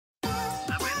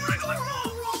Fuck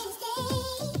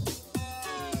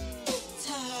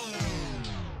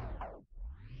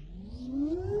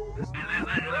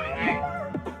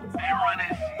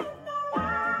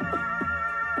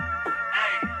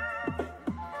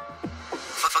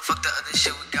the other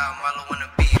shit we got, Marlo wanna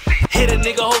be. Hit a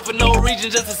nigga hoe for no reason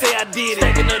just to say I did it.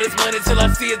 Stacking up this money till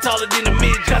I see it taller than a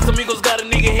midget. Casamigos got a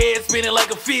nigga head spinning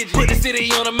like a fidget. Put the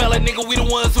city on the map like nigga, we the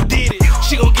ones who did it.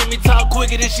 She gon' get me talk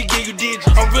quicker than she give you digits.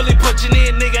 I'm really punching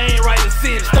in, nigga, I ain't writing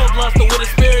sentence. Stove lobster with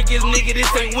asparagus, nigga, this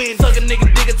ain't win. Suck a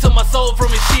nigga digging to my soul from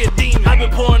it, she a demon. I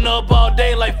been pouring up all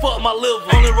day like fuck my liver.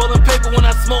 Only rolling paper when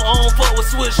I smoke, I don't fuck with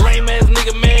Swish. Lame ass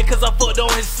nigga mad cause I fucked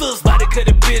on his sis. Body cut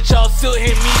the bitch off, still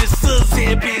hit me the sis.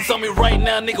 10 piece on me right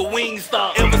now, nigga, wing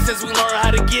stop. Ever since we learned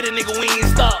how to get it, nigga, we ain't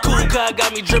stop. Cool car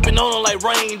got me dripping on her like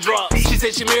raindrops. She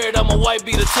said she married, I'm a white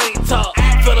beat a tank top.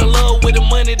 Fell in love with the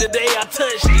money the day I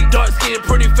touched it. Dark skin,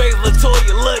 pretty face,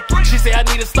 Latoya lucky. She said I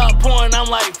need to stop pouring, I'm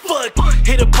like fuck it.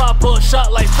 Hit a pop-up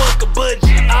shot like fuck a budget.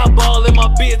 Eyeball in my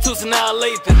beard too, so now I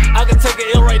Lathan. I can take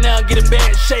a L right now and get a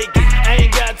bad shaking. I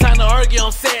ain't got time to argue,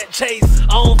 I'm sad chase.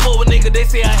 I don't fuck with nigga, they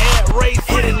say I had race.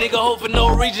 Hit a nigga hoe for no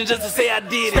reason just to say I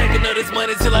did it. Stacking up this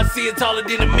money till I see it taller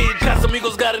than a midget.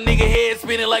 Casamigos got a nigga head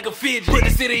spinning like a fidget. Put the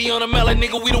city on the map like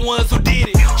nigga, we the ones who did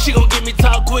it. She gon' get me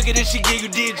talk quicker than she give you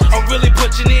digits. I'm really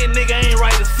punching in, nigga, I ain't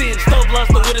writing sentence. Stove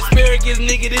lobster with asparagus,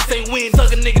 nigga, this ain't win.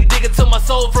 Suck a nigga digging to my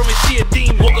soul from it, she a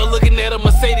demon. Woke up looking at a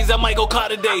Mercedes, I might go car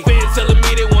today. Fans telling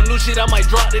me they want new shit, I might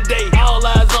drop today. All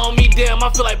eyes on me, damn,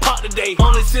 I feel like pop today.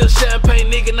 Only still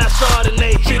champagne, nigga, not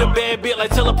Chardonnay. She the bad bitch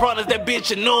like teleprompters, that bitch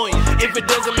annoying. If it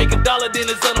doesn't make $1, then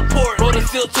it's unimportant. Brought a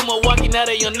seal to Milwaukee, now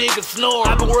that young nigga snore.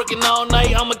 I been working all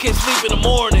night, I'ma catch sleep in the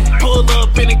morning. Pull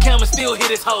up in the camera, still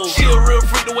hit his hoe. She a real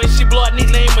freak the way she blow, I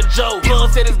nickname her Joe. Plug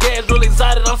said his gas real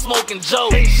excited, I'm smoking Joe.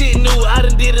 Ain't shit new, I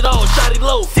done did it all, shot it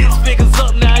low. 6 figures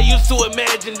up now, I used to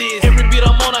imagine this. Every beat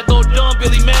I'm on, I go dumb,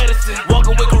 Billy Madison.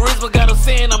 Walking with charisma, got her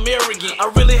saying I'm arrogant.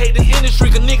 I really hate this industry,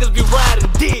 cause niggas be riding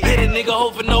dick. Hit a nigga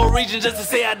hoe for no reason just to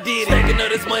say I did it. Stacking up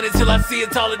this money till I see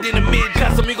it taller than a midget.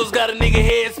 Casamigos got a nigga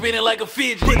head spinning like a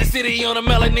fidget. Put the city on the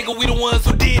map like nigga, we the ones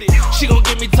who did it. She gon'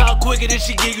 get me talk quicker than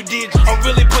she give you digits. I'm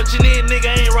really punching in, nigga,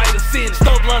 I ain't writing sentence.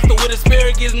 Stove lobster with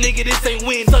asparagus, nigga, this ain't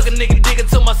win. Suck a nigga digging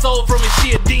to my soul from it,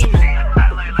 she a demon.